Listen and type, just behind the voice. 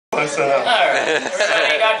Listen up. Alright,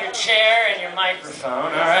 everybody got your chair and your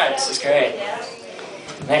microphone. Alright, this is great.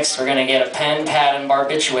 Next, we're going to get a pen, pad, and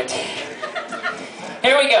barbiturate.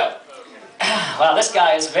 Here we go. Wow, this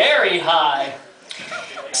guy is very high.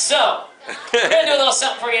 So, we're going to do a little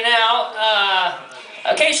something for you now.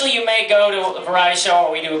 Occasionally you may go to a variety show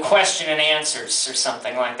where we do question and answers or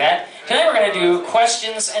something like that. Today we're going to do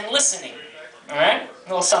questions and listening. Alright? A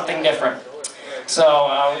little something different. So,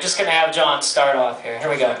 we're just going to have John start off here. Here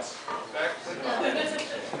we go.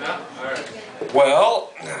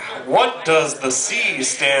 Well, what does the C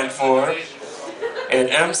stand for in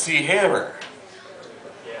MC Hammer?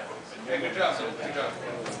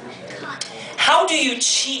 How do you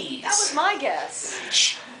cheese? That was my guess.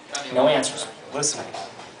 Shh. No answers. Listen.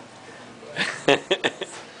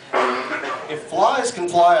 If flies can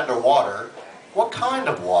fly underwater, what kind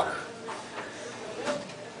of water?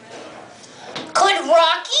 Could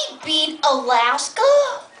Rocky beat Alaska?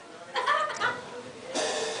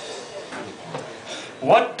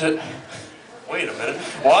 Wait a minute.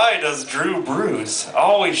 Why does Drew Bruce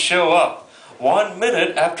always show up 1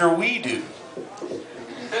 minute after we do?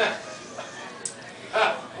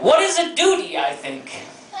 What is a duty, I think?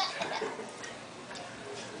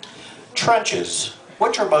 Trenches.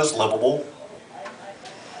 Which are most livable?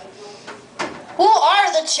 Who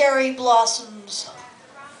are the cherry blossoms?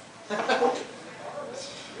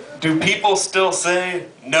 Do people still say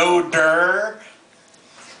no der?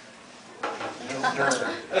 No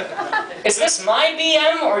der. Is this my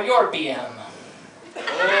BM or your BM?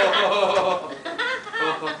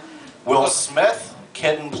 Will Smith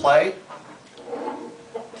kid and play?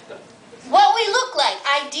 What we look like?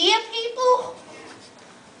 Idea people?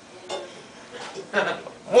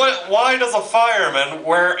 Why does a fireman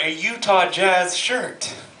wear a Utah Jazz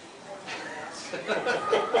shirt?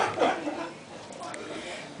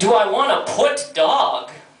 Do I want to put dog?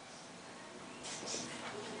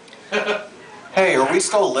 Hey, are we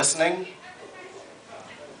still listening?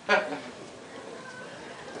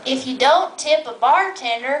 If you don't tip a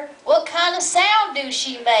bartender, what kind of sound do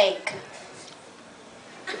she make?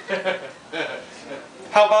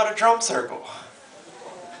 How about a drum circle?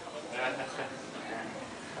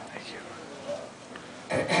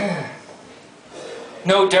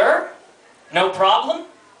 No dir? No problem?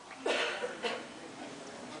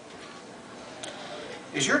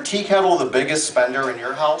 Is your tea kettle the biggest spender in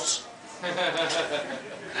your house?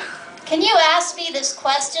 Can you ask me this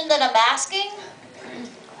question that I'm asking?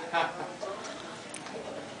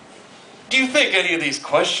 Do you think any of these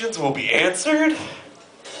questions will be answered?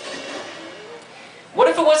 What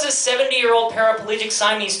if it was a 70-year-old paraplegic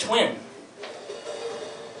Siamese twin?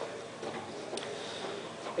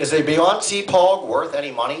 Is a Beyonce pog worth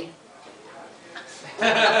any money?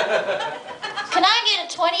 Can I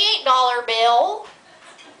get a $28 bill?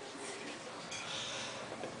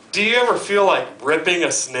 Do you ever feel like ripping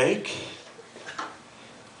a snake?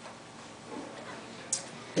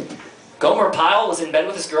 Gomer Pyle was in bed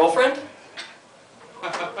with his girlfriend?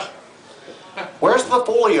 Where's the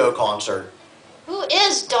Folio concert? Who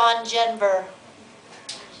is Don Denver?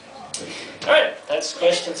 Alright, that's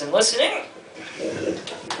questions and listening.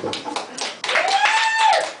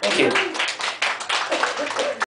 Thank you.